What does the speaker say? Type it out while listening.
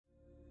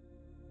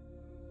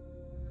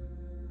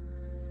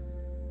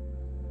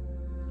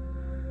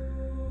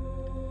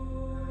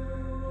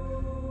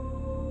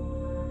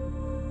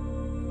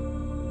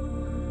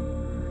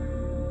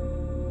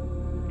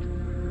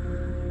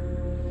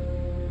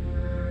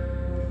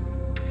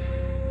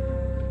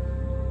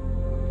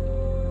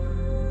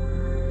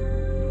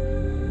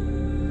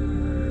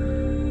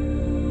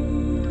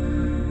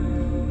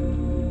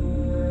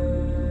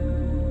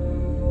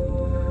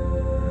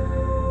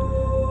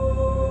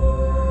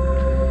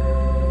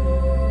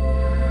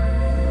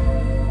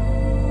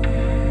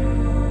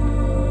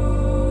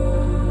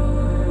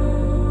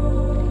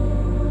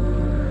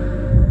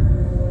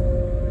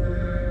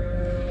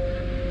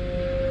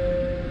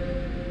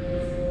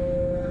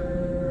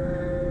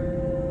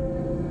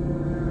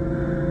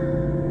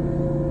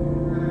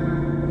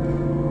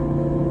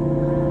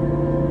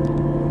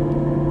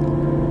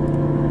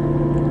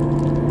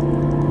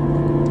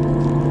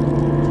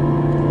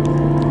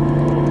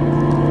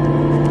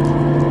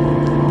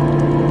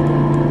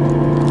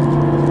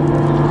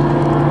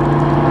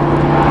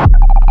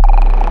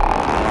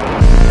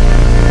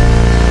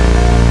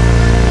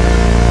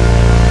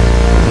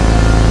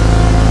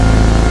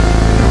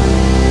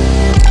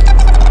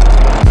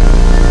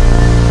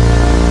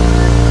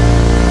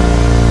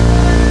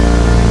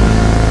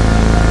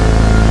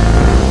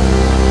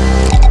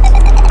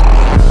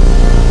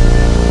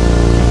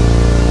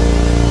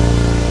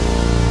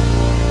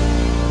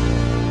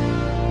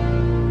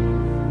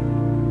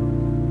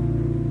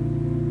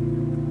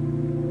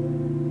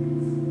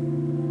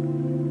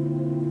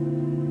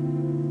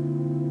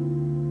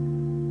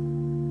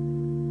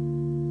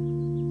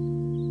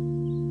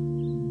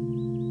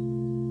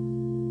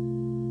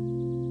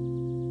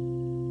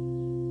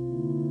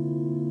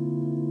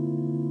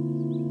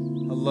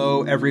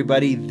Hello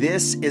everybody,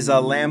 this is a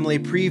Lamley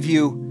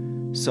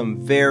Preview.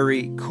 Some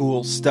very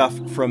cool stuff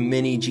from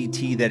Mini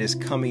GT that is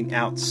coming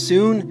out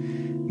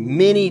soon.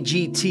 Mini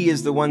GT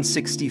is the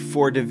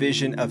 164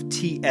 division of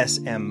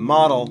TSM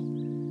model.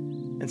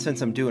 And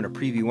since I'm doing a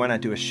preview, why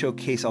not do a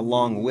showcase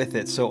along with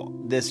it? So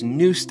this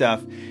new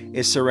stuff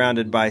is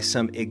surrounded by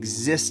some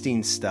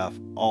existing stuff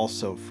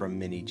also from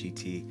Mini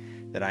GT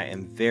that I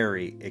am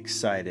very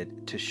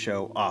excited to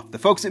show off. The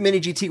folks at Mini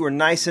GT were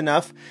nice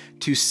enough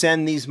to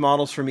send these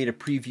models for me to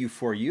preview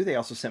for you. They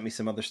also sent me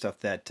some other stuff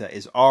that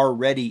is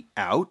already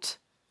out,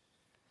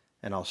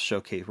 and I'll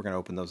showcase. We're going to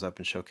open those up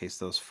and showcase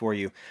those for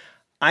you.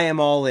 I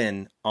am all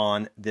in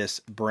on this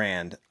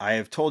brand. I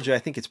have told you, I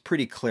think it's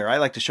pretty clear. I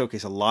like to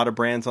showcase a lot of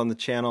brands on the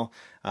channel.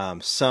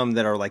 Some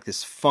that are like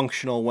this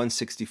functional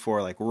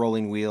 164, like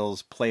rolling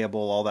wheels,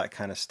 playable, all that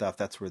kind of stuff.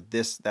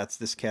 That's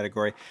this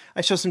category.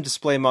 I show some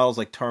display models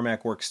like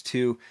Tarmac Works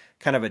 2,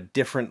 kind of a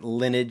different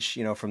lineage,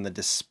 you know, from the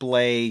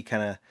display,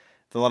 kind of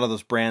a lot of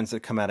those brands that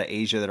come out of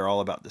Asia that are all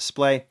about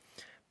display.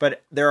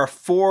 But there are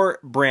four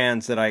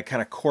brands that I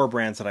kind of core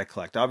brands that I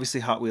collect. Obviously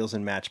Hot Wheels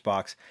and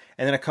Matchbox,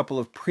 and then a couple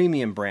of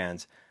premium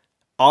brands.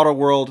 Auto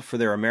World for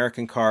their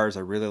American cars, I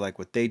really like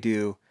what they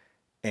do,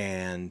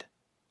 and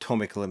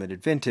Tomica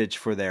Limited Vintage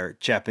for their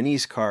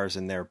Japanese cars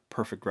and their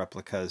perfect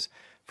replicas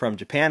from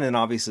Japan, and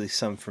obviously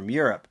some from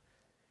Europe.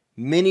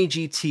 Mini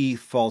GT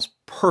falls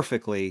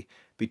perfectly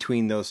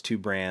between those two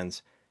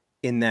brands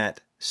in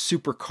that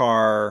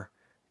supercar,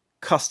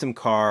 custom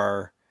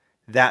car,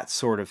 that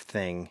sort of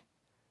thing.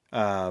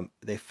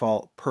 They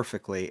fall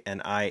perfectly,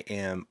 and I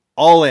am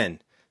all in.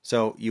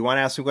 So you want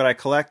to ask me what I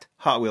collect?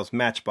 Hot Wheels,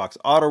 Matchbox,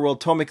 Auto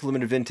World, Tomica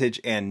Limited Vintage,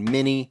 and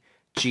Mini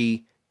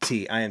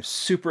GT. I am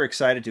super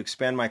excited to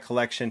expand my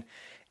collection,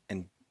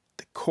 and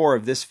the core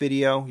of this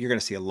video, you're going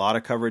to see a lot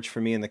of coverage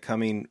from me in the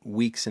coming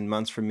weeks and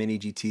months from Mini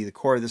GT. The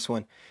core of this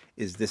one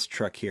is this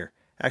truck here.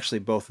 Actually,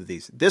 both of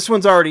these. This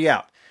one's already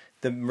out.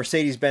 The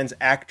Mercedes-Benz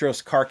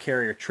Actros car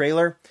carrier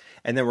trailer,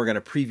 and then we're going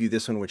to preview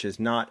this one, which is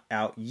not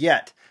out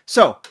yet.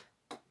 So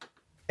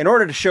in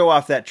order to show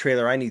off that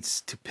trailer, I need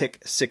to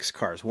pick 6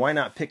 cars. Why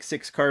not pick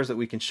 6 cars that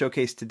we can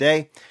showcase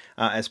today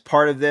as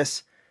part of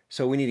this?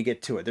 So we need to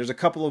get to it. There's a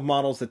couple of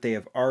models that they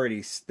have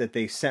already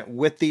sent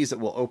with these that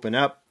will open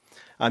up.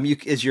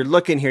 As you're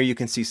looking here, you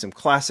can see some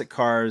classic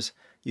cars.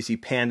 You see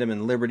Pandem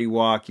and Liberty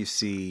Walk. You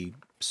see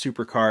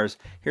supercars.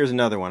 Here's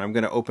another one. I'm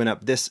going to open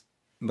up this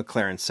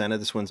McLaren Senna.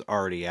 This one's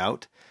already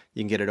out.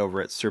 You can get it over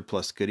at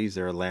Surplus Goodies.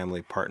 They're a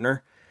Lamley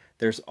partner.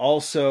 There's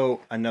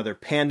also another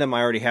Pandem.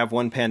 I already have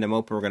one Pandem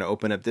open. We're going to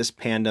open up this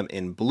Pandem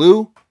in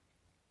blue.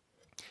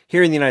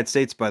 Here in the United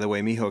States, by the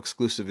way, Miho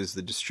Exclusive is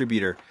the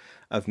distributor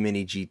of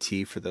Mini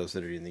GT for those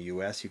that are in the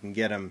US. You can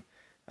get them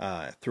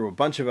through a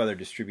bunch of other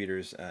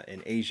distributors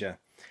in Asia.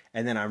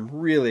 And then I'm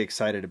really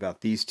excited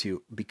about these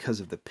two because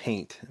of the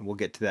paint. And we'll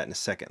get to that in a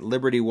second.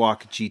 Liberty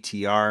Walk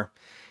GTR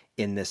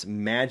in this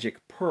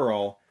Magic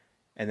Pearl.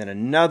 And then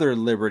another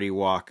Liberty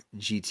Walk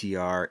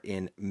GTR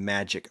in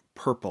Magic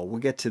Purple. We'll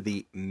get to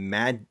the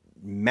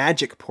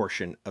magic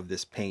portion of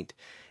this paint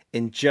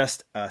in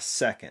just a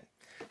second.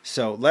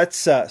 So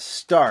let's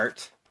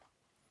start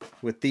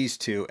with these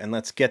two, and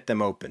let's get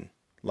them open,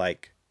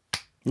 like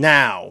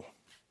now.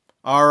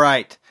 All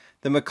right,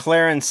 the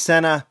McLaren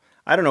Senna.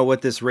 I don't know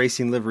what this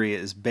racing livery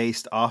is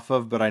based off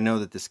of, but I know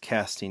that this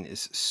casting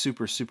is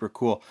super, super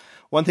cool.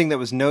 One thing that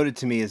was noted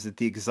to me is that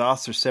the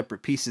exhausts are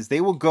separate pieces. They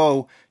will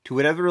go to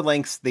whatever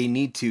lengths they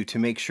need to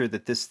make sure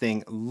that this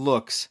thing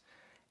looks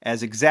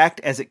as exact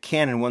as it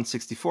can in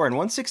 164. And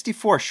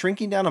 164,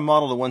 shrinking down a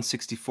model to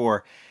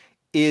 164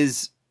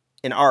 is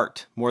an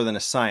art more than a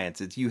science.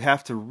 You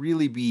have to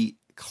really be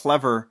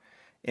clever,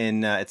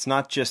 and it's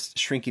not just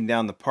shrinking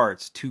down the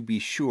parts, to be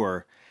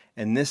sure.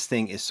 And this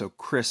thing is so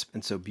crisp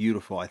and so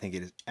beautiful. I think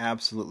it is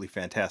absolutely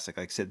fantastic.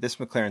 Like I said, this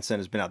McLaren Senna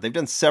has been out. They've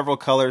done several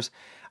colors.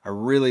 I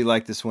really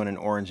like this one in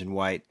orange and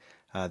white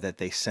that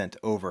they sent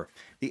over.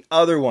 The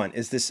other one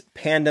is this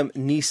Pandem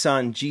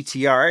Nissan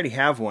GTR. I already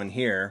have one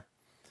here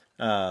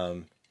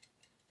in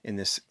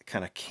this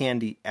kind of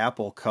candy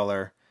apple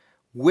color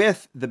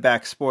with the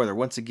back spoiler.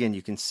 Once again,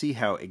 you can see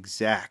how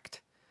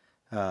exact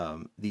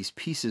these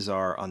pieces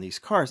are on these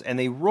cars. And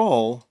they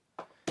roll,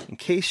 in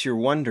case you're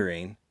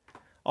wondering.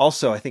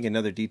 Also, I think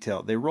another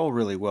detail, they roll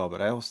really well,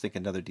 but I also think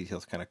another detail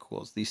is kind of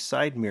cool. Is these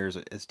side mirrors,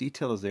 as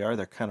detailed as they are,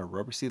 they're kind of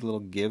rubber. See the little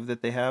give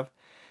that they have?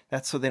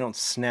 That's so they don't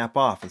snap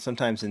off. And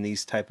sometimes in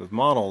these type of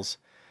models,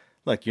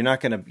 look, you're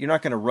not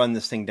gonna run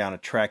this thing down a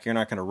track. You're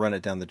not gonna run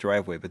it down the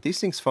driveway. But these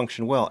things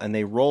function well, and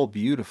they roll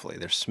beautifully.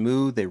 They're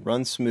smooth. They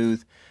run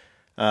smooth.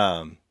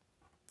 And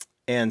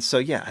so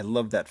yeah, I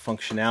love that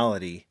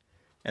functionality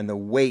and the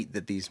weight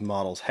that these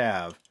models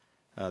have.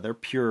 They're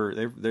pure.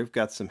 They've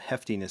got some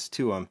heftiness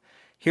to them.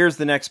 Here's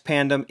the next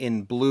Pandem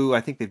in blue. I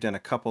think they've done a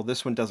couple.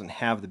 This one doesn't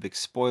have the big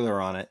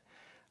spoiler on it,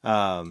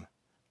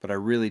 but I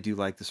really do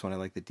like this one. I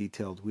like the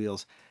detailed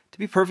wheels. To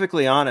be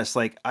perfectly honest,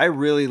 like I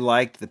really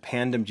liked the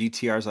Pandem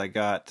GTRs I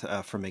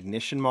got from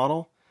Ignition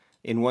model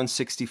in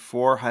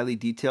 164, highly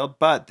detailed,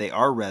 but they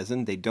are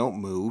resin. They don't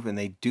move, and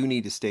they do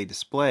need to stay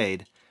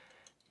displayed.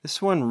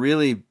 This one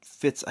really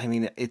fits. I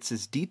mean, it's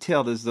as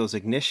detailed as those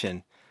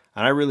Ignition,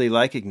 and I really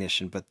like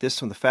Ignition, but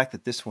this one, the fact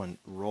that this one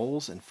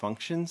rolls and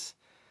functions,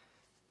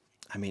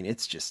 I mean,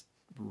 it's just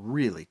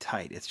really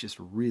tight. It's just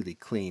really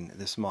clean,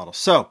 this model.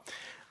 So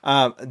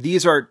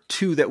these are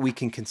two that we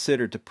can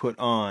consider to put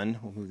on.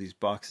 We'll move these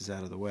boxes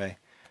out of the way.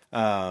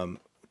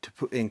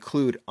 To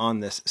include on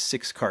this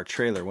 6-car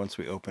trailer once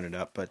we open it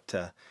up.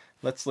 But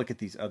let's look at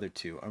these other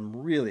two.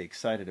 I'm really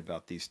excited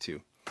about these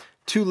two.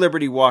 Two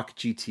Liberty Walk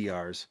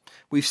GTRs.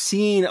 We've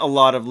seen a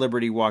lot of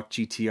Liberty Walk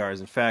GTRs.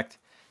 In fact,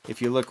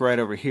 if you look right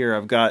over here,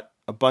 I've got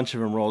a bunch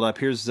of them rolled up.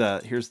 Here's the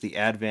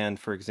Advan,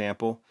 for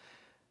example.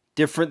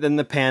 Different than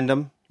the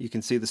Pandem. You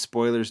can see the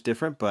spoiler's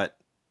different, but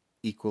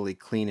equally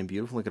clean and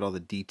beautiful. Look at all the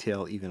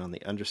detail even on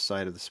the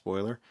underside of the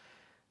spoiler.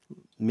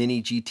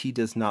 Mini GT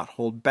does not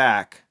hold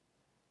back.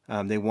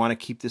 They want to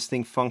keep this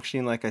thing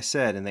functioning, like I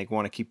said, and they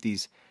want to keep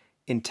these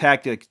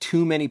intact. Like,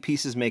 too many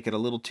pieces make it a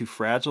little too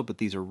fragile, but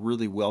these are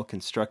really well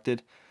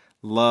constructed.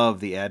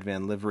 Love the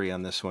Advan livery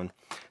on this one.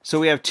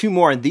 So we have two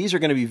more, and these are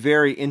going to be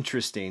very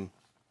interesting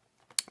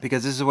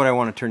because this is what I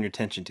want to turn your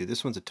attention to.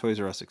 This one's a Toys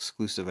R Us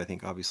exclusive, I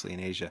think, obviously in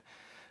Asia,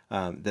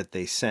 that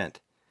they sent.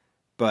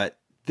 But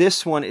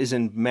this one is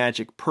in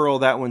Magic Pearl.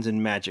 That one's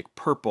in Magic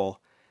Purple.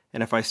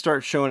 And if I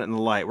start showing it in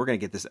the light, we're going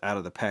to get this out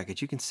of the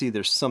package. You can see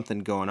there's something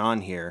going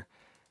on here.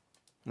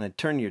 And I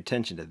turn your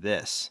attention to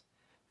this.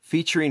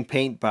 Featuring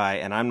paint by,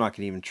 and I'm not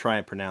going to even try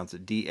and pronounce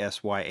it,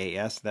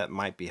 DSYAS. That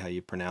might be how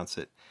you pronounce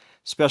it.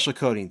 Special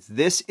Coatings.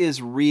 This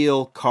is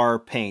real car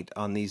paint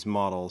on these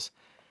models.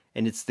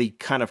 And it's the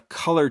kind of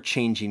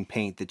color-changing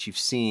paint that you've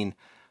seen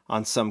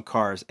on some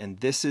cars. And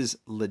this is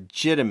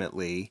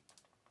legitimately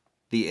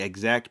the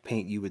exact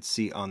paint you would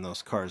see on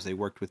those cars. They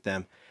worked with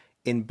them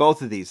in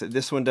both of these.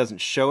 This one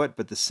doesn't show it,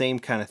 but the same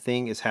kind of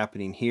thing is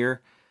happening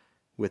here.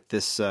 With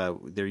this,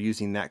 they're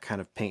using that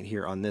kind of paint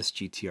here on this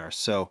GTR.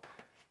 So,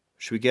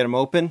 should we get them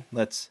open?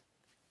 Let's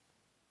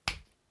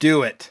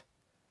do it.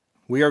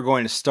 We are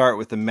going to start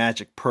with the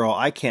Magic Pearl.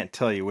 I can't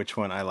tell you which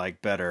one I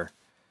like better.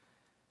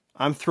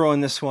 I'm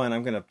throwing this one.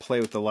 I'm going to play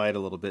with the light a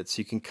little bit so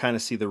you can kind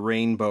of see the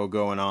rainbow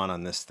going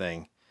on this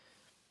thing.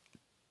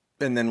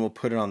 And then we'll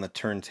put it on the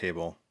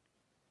turntable.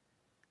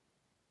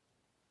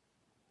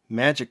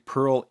 Magic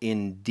Pearl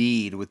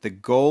indeed, with the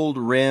gold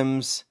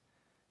rims,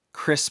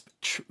 crisp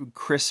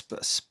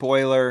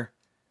spoiler,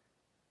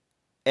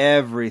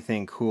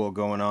 everything cool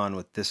going on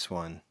with this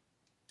one.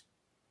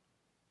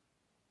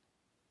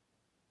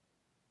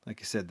 Like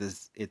I said,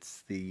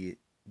 it's the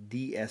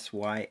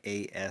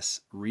DSYAS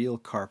real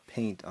car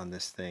paint on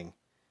this thing,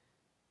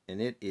 and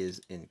it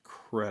is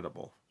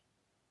incredible.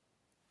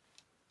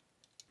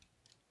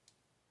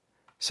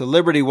 So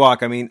Liberty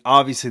Walk, I mean,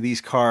 obviously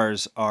these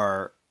cars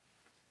are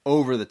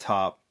over the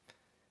top,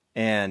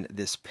 and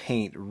this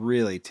paint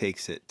really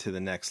takes it to the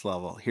next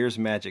level. Here's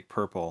Magic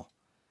Purple.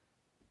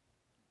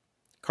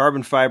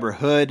 Carbon fiber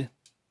hood.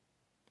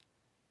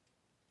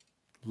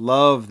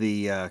 Love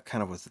the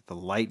kind of, was it the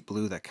light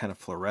blue, that kind of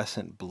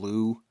fluorescent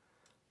blue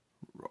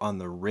on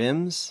the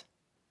rims,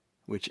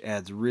 which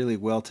adds really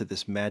well to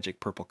this Magic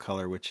Purple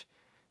color, which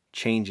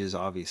changes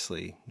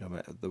obviously no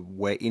matter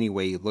any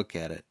way you look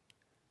at it.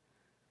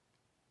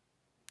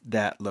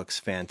 That looks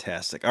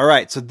fantastic. All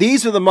right, so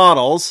these are the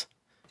models.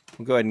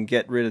 We'll go ahead and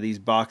get rid of these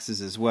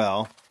boxes as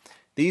well.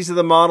 These are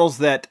the models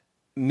that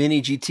Mini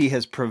GT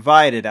has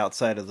provided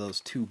outside of those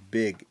two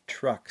big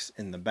trucks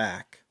in the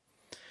back.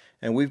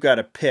 And we've got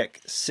to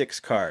pick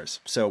 6 cars.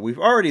 So we've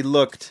already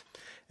looked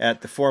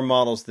at the 4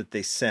 models that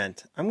they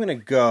sent. I'm going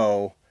to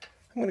go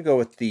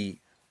with the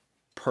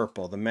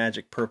purple, the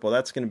Magic Purple.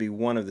 That's going to be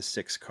one of the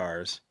 6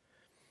 cars.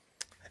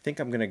 I think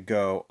I'm going to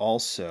go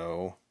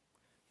also,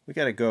 we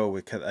got to go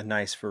with a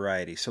nice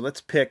variety. So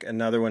let's pick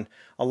another one.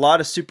 A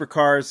lot of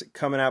supercars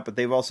coming out, but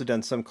they've also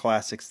done some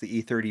classics.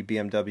 The E30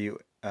 BMW,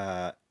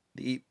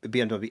 the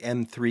BMW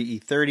M3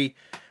 E30.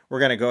 We're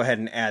going to go ahead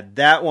and add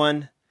that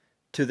one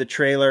to the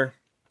trailer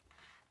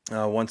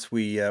once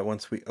we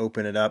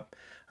open it up.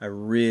 I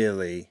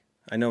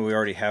know we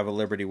already have a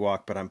Liberty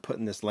Walk, but I'm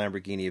putting this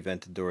Lamborghini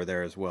Aventador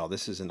there as well.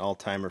 This is an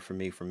all-timer for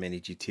me from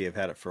Mini GT. I've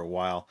had it for a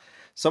while.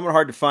 Somewhat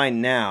hard to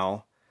find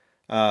now.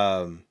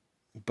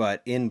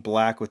 But in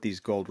black with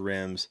these gold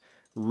rims,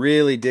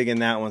 really digging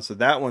that one. So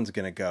that one's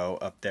going to go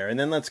up there. And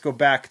then let's go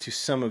back to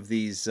some of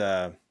these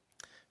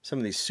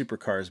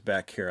supercars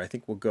back here. I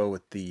think we'll go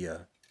with the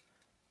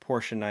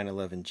Porsche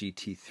 911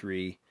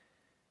 GT3.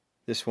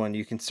 This one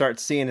you can start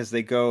seeing as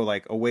they go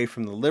like away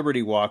from the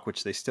Liberty Walk,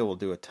 which they still will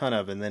do a ton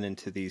of, and then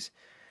into these,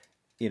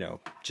 you know,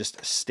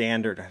 just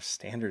standard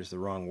is the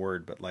wrong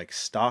word, but like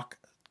stock,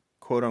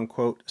 quote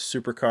unquote,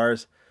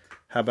 supercars.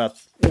 How about,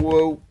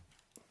 whoa,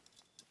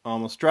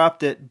 almost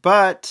dropped it,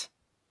 but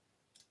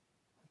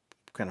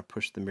kind of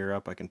push the mirror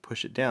up. I can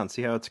push it down.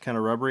 See how it's kind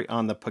of rubbery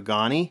on the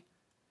Pagani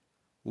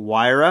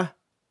Huayra.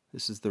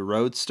 This is the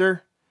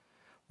Roadster.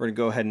 We're going to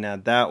go ahead and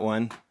add that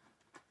one.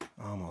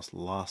 Almost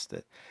lost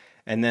it.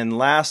 And then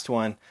last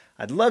one,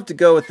 I'd love to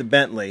go with the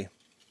Bentley.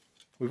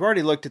 We've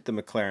already looked at the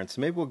McLaren, so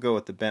maybe we'll go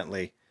with the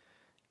Bentley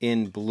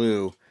in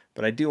blue.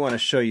 But I do want to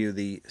show you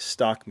the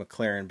stock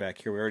McLaren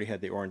back here. We already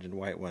had the orange and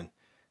white one,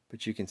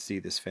 but you can see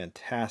this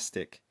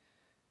fantastic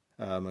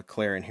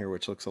McLaren here,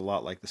 which looks a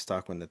lot like the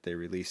stock one that they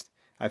released.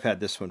 I've had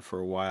this one for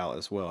a while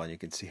as well, and you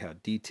can see how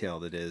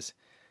detailed it is.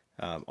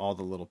 All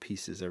the little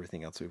pieces,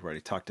 everything else we've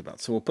already talked about.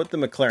 So we'll put the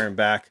McLaren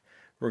back.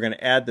 We're going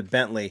to add the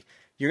Bentley.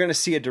 You're going to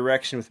see a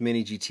direction with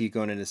Mini GT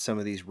going into some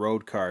of these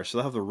road cars. So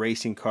they'll have the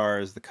racing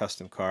cars, the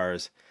custom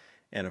cars,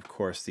 and of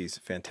course these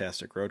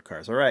fantastic road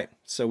cars. All right,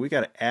 so we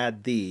got to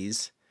add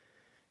these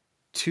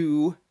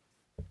to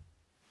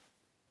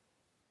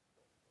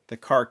the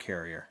car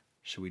carrier.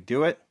 Should we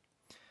do it?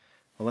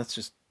 Well, let's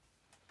just...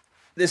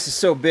 This is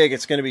so big,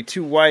 it's going to be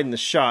too wide in the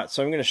shot.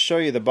 So I'm going to show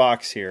you the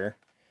box here,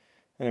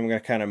 and I'm going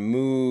to kind of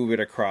move it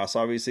across.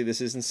 Obviously, this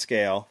isn't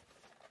scale.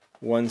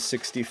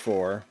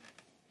 1/64.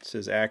 It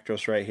says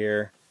Actros right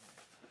here.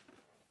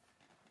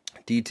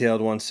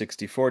 Detailed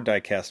 1/64,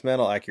 die-cast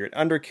metal, accurate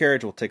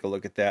undercarriage. We'll take a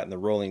look at that, and the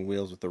rolling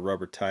wheels with the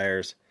rubber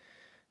tires.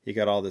 You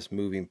got all this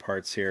moving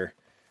parts here.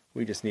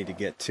 We just need to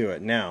get to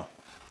it. Now,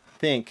 I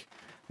think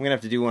I'm going to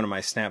have to do one of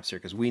my snaps here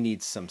because we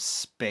need some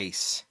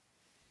space.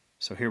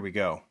 So here we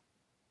go.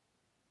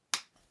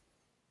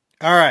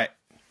 All right,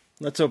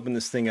 let's open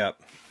this thing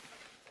up.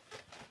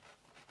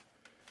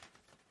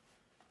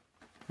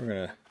 We're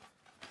going to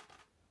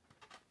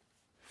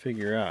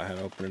figure out how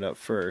to open it up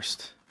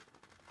first.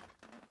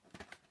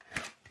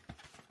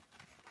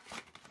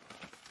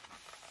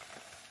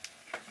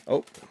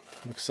 Oh,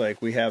 looks like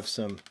we have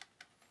some.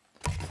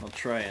 I'll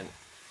try and...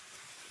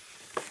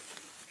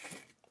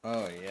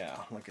 Oh yeah,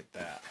 look at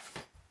that.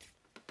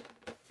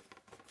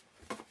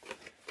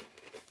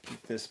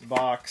 Keep this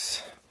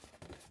box.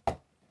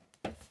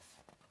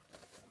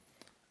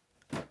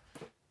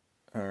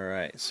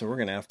 Alright, so we're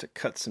going to have to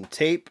cut some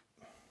tape.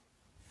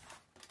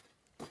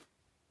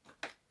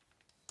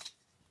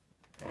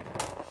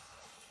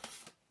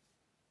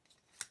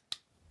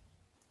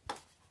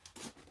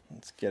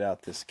 Let's get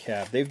out this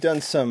cab. They've done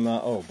some,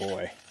 oh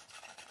boy.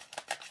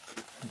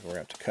 We're going to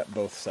have to cut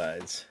both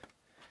sides.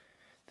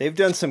 They've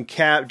done some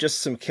just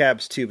some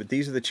cabs too, but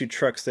these are the two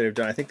trucks that have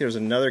done. I think there's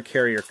another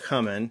carrier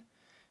coming.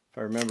 If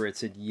I remember,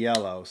 it's in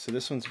yellow. So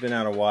this one's been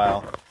out a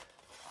while.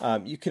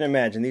 You can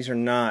imagine these are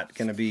not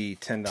going to be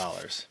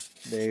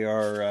 $10. They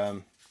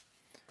are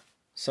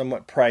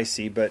somewhat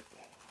pricey, but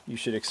you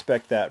should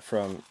expect that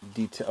from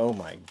detail. Oh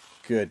my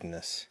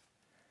goodness.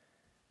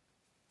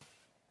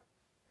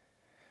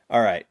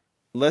 All right,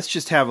 let's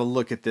just have a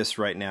look at this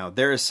right now.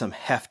 There is some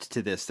heft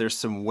to this. There's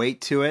some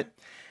weight to it.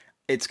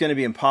 It's going to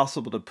be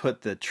impossible to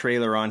put the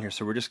trailer on here,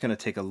 so we're just going to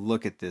take a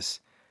look at this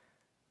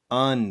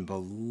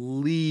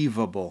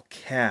unbelievable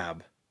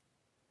cab.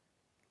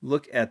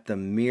 Look at the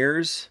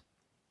mirrors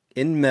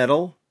in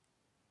metal.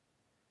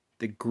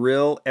 The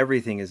grill,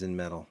 everything is in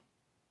metal.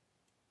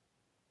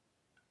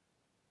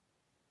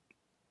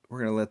 We're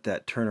going to let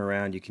that turn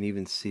around. You can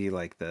even see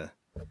like the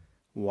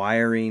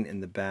wiring in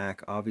the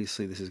back.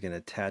 Obviously, this is going to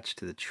attach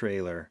to the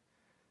trailer.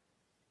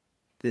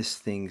 This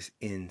thing's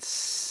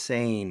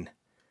insane.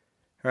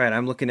 All right,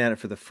 I'm looking at it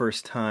for the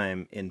first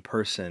time in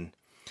person.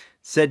 It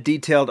said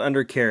detailed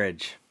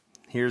undercarriage.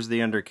 Here's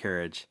the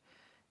undercarriage.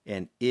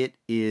 And it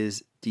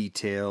is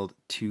detailed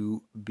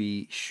to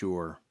be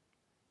sure.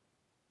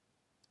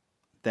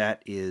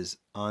 That is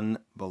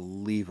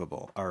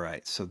unbelievable. All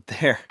right, so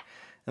there.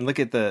 And look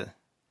at the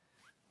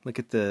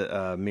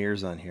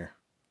mirrors on here.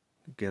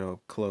 Get up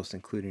close,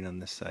 including on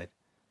this side.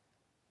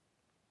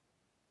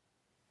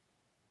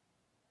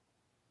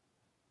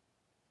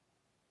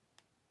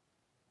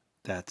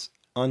 That's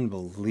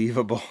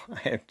unbelievable.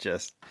 I have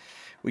just,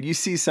 when you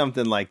see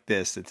something like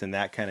this that's in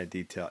that kind of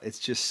detail, it's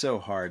just so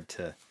hard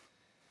to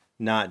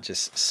not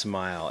just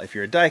smile. If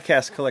you're a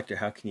die-cast collector,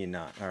 how can you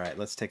not? All right,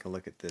 let's take a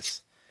look at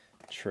this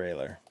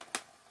trailer.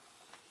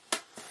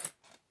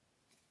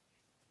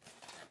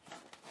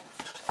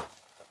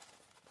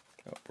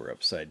 Oh, we're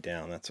upside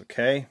down. That's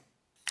okay.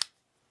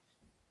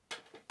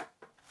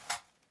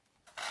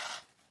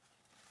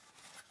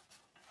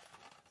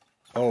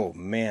 Oh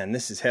man,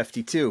 this is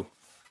hefty too.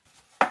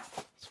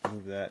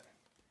 Move that.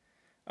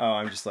 Oh,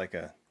 I'm just like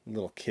a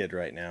little kid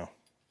right now.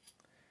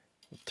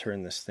 We'll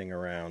turn this thing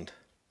around.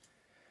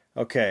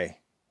 Okay,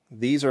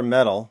 these are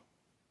metal.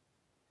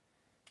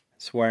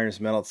 This wiring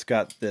is metal. It's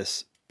got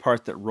this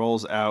part that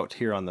rolls out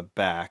here on the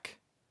back.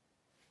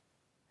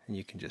 And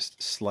you can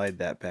just slide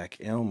that back.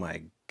 Oh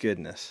my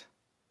goodness.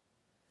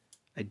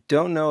 I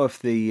don't know if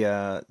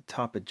the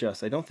top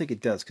adjusts. I don't think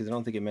it does because I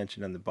don't think it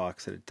mentioned on the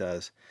box that it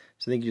does.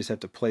 So I think you just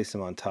have to place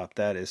them on top.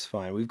 That is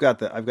fine. I've got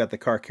the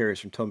car carriers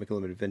from Tomica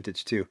Limited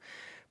Vintage too.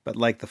 But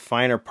like the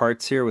finer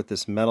parts here with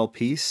this metal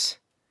piece,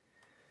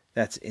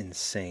 that's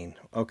insane.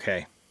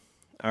 Okay.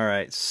 All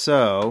right.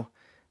 So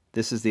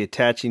this is the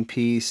attaching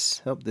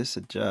piece. Oh, this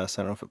adjusts.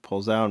 I don't know if it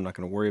pulls out. I'm not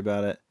going to worry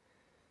about it.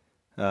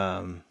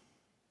 So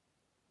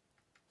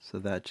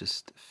that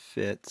just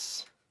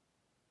fits.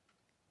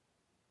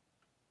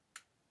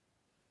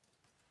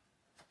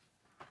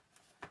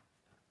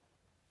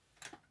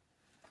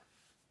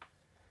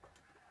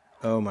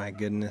 Oh my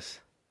goodness.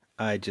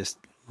 I just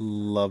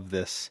love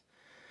this.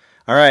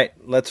 All right,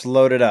 let's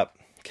load it up.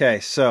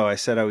 Okay, so I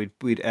said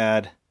we'd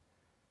add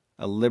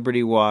a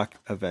Liberty Walk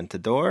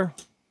Aventador.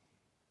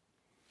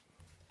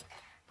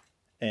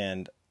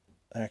 And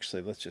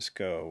actually, let's just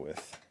go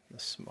with the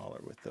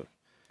smaller, with the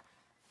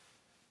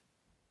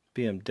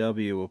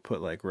BMW. We'll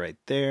put like right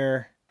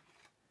there.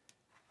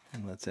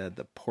 And let's add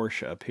the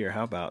Porsche up here.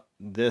 How about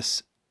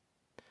this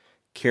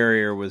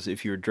Carrier was,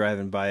 if you were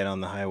driving by it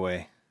on the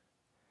highway,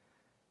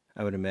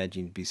 I would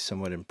imagine you'd be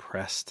somewhat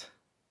impressed.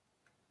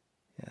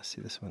 Yeah,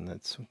 see this one?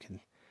 That's one can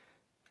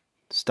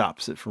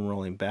stops it from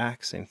rolling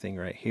back. Same thing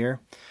right here.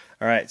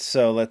 All right,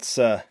 so let's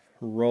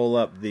roll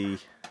up the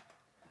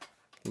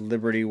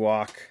Liberty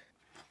Walk.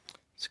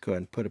 Let's go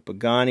ahead and put a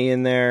Pagani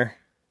in there.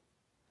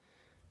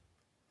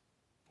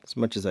 As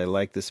much as I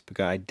like this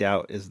Pagani, I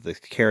doubt is the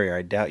Carrier.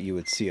 I doubt you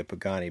would see a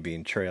Pagani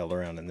being trailed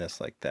around in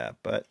this like that.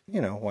 But you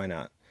know, why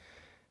not?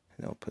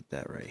 And I'll put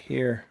that right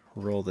here.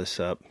 Roll this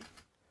up.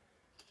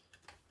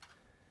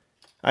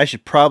 I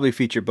should probably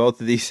feature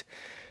both of these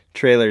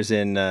trailers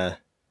in, or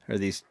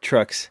these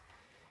trucks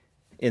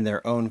in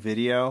their own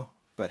video,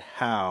 but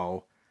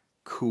how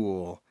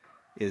cool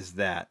is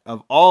that?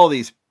 Of all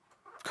these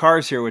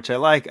cars here, which I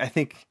like, I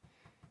think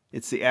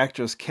it's the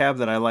Actros cab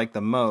that I like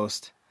the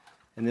most,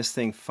 and this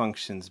thing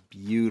functions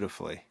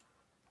beautifully.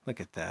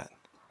 Look at that.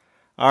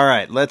 All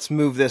right, let's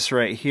move this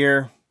right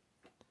here.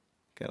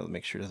 Gotta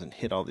make sure it doesn't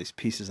hit all these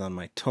pieces on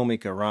my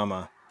Tomica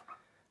Rama.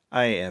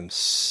 I am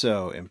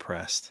so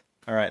impressed.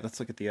 All right, let's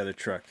look at the other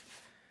truck.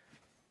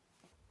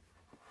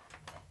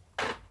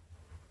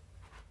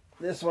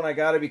 This one I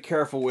got to be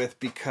careful with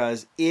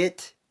because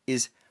it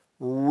is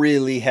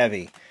really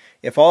heavy.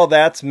 If all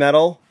that's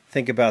metal,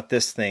 think about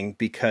this thing,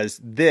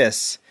 because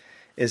this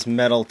is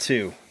metal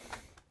too.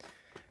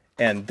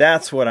 And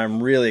that's what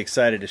I'm really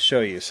excited to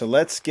show you. So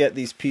let's get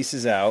these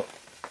pieces out.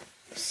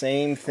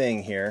 Same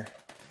thing here.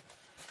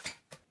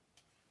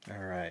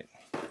 All right.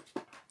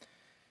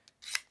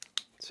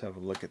 Let's have a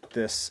look at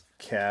this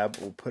cab.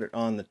 We'll put it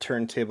on the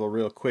turntable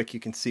real quick. You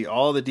can see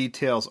all the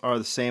details are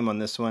the same on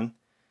this one.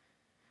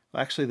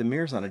 Well, actually, the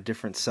mirror's on a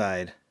different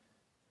side.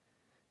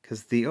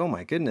 Because oh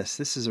my goodness,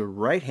 this is a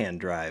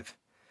right-hand drive.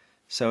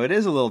 So it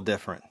is a little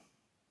different.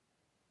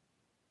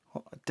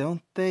 Well,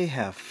 don't they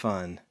have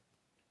fun?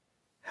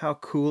 How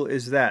cool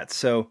is that?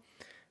 So,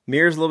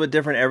 mirror's a little bit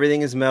different.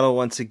 Everything is metal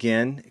once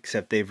again,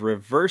 except they've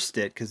reversed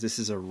it because this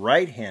is a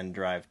right-hand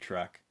drive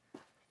truck.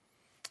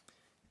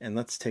 And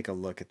let's take a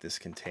look at this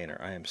container.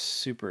 I am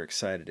super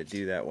excited to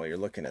do that while you're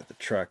looking at the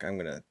truck. I'm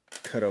going to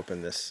cut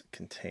open this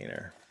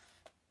container.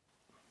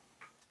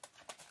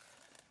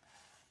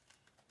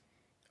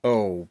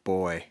 Oh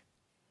boy.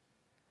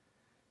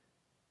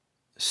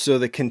 So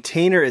the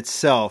container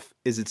itself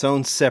is its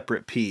own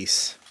separate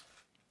piece.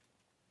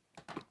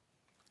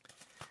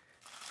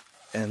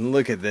 And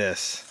look at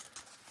this.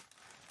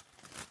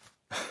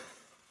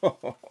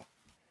 Look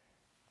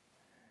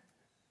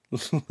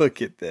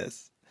at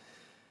this.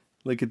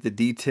 Look at the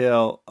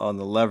detail on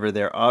the lever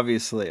there.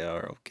 Obviously,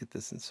 I'll get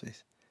this in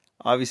space.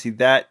 Obviously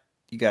that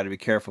you got to be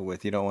careful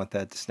with. You don't want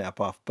that to snap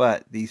off.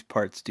 But these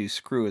parts do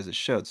screw as it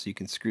showed, so you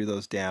can screw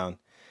those down.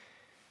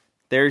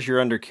 There's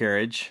your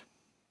undercarriage,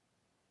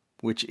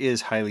 which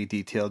is highly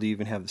detailed. You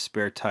even have the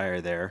spare tire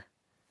there.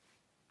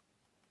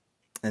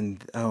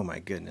 And oh my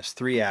goodness,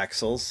 3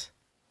 axles.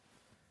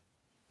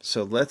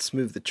 So let's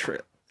move the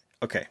trailer.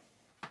 Okay.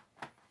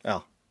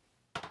 Well,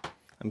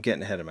 I'm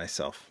getting ahead of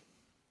myself.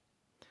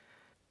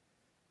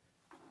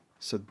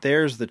 So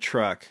there's the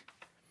truck.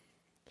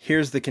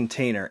 Here's the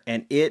container,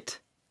 and it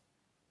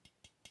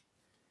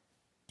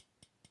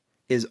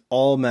is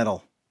all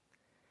metal.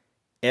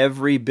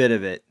 Every bit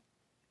of it.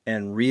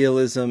 And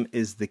realism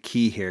is the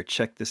key here.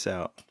 Check this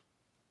out.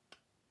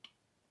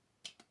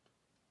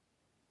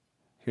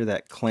 Hear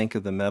that clank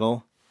of the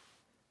metal?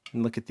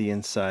 And look at the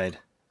inside.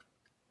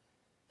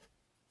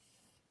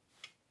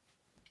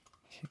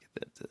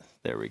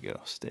 There we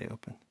go. Stay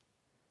open.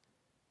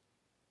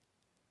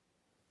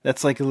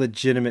 That's like a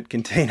legitimate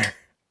container.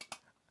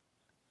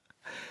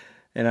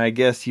 And I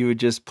guess you would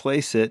just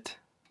place it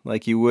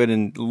like you would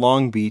in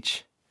Long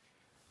Beach,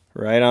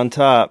 right on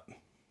top.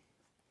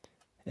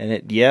 And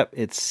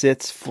it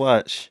sits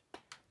flush.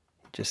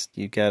 Just,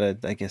 you gotta,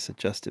 I guess,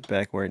 adjust it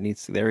back where it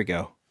needs to. There we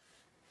go.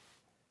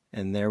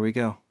 And there we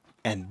go.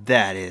 And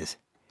that is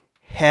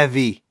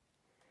heavy.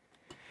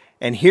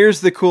 And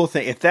here's the cool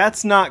thing. If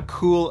that's not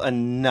cool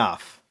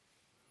enough,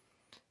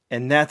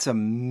 and that's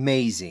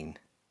amazing,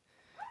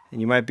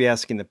 and you might be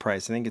asking the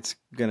price. I think it's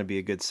going to be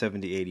a good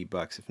 70, 80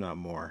 bucks, if not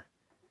more.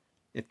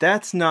 If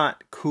that's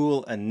not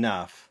cool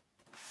enough,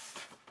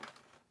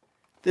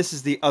 this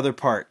is the other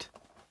part.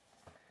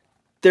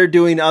 They're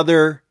doing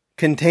other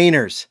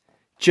containers,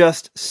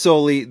 just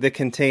solely the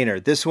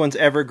container. This one's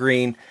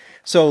evergreen.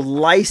 So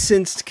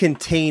licensed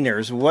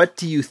containers, what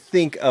do you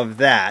think of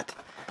that?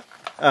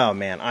 Oh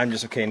man, I'm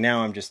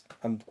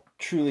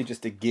truly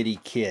just a giddy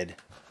kid.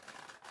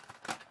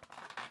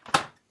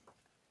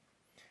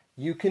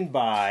 You can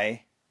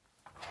buy,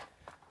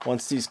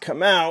 once these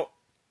come out,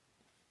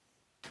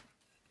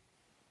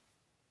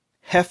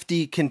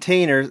 hefty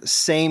containers,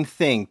 same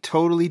thing,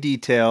 totally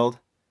detailed.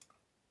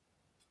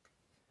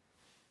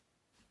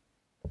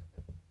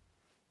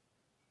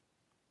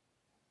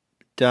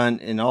 Done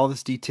in all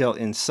this detail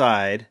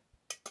inside.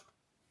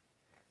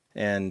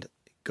 And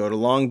go to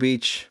Long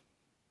Beach,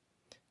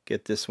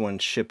 get this one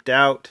shipped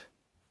out.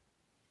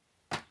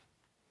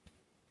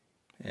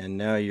 And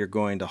now you're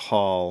going to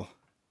haul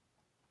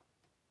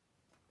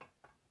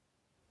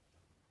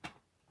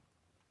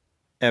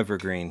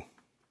Evergreen.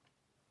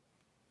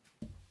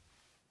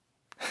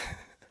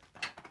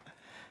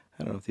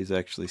 I don't know if these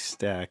actually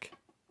stack.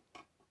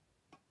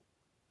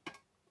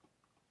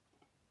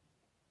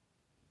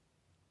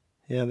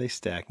 Yeah, they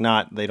stack.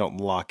 They don't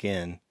lock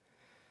in,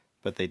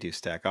 but they do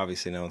stack.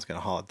 Obviously, no one's going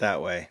to haul it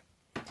that way.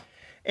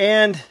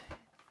 And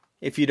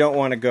if you don't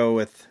want to go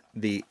with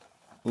the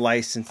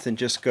license, then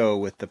just go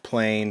with the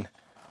plain,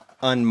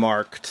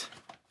 unmarked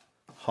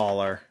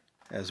hauler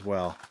as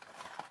well.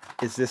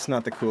 Is this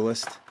not the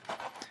coolest?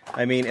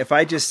 I mean, if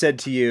I just said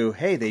to you,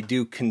 hey, they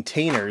do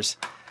containers,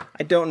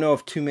 I don't know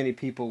if too many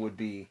people would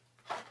be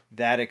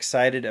that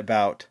excited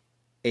about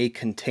a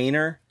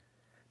container.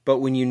 But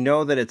when you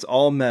know that it's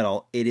all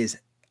metal, it is,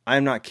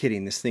 I'm not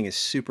kidding, this thing is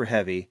super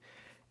heavy.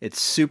 It's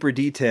super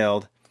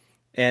detailed,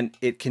 and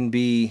it can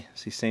be,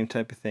 see, same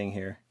type of thing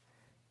here.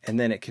 And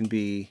then it can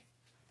be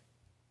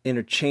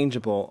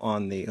interchangeable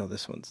on the, oh,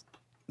 this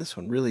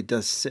one really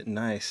does sit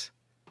nice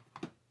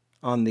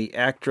on the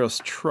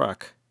Actros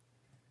truck.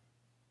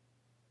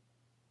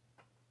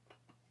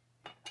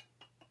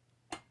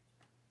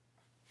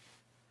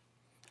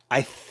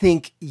 I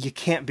think you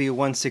can't be a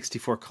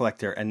 164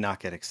 collector and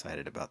not get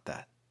excited about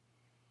that.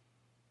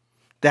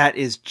 That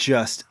is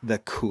just the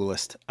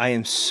coolest. I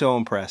am so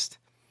impressed.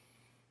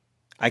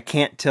 I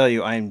can't tell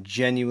you, I am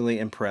genuinely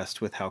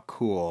impressed with how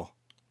cool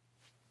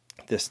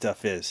this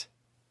stuff is.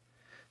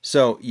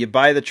 So you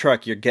buy the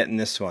truck, you're getting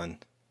this one.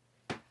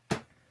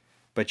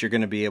 But you're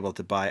going to be able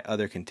to buy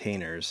other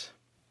containers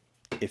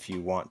if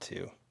you want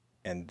to.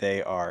 And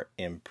they are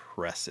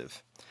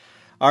impressive.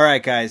 All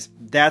right, guys,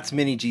 that's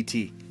Mini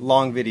GT.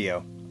 Long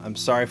video. I'm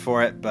sorry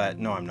for it, but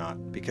no, I'm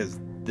not, because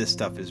this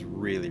stuff is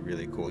really,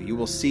 really cool. You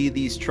will see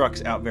these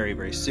trucks out very,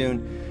 very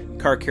soon.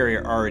 Car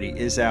Carrier already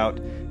is out.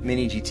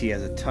 Mini GT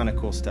has a ton of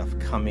cool stuff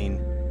coming.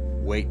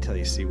 Wait till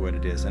you see what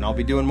it is. And I'll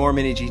be doing more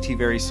Mini GT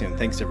very soon.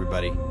 Thanks,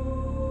 everybody.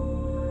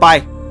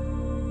 Bye.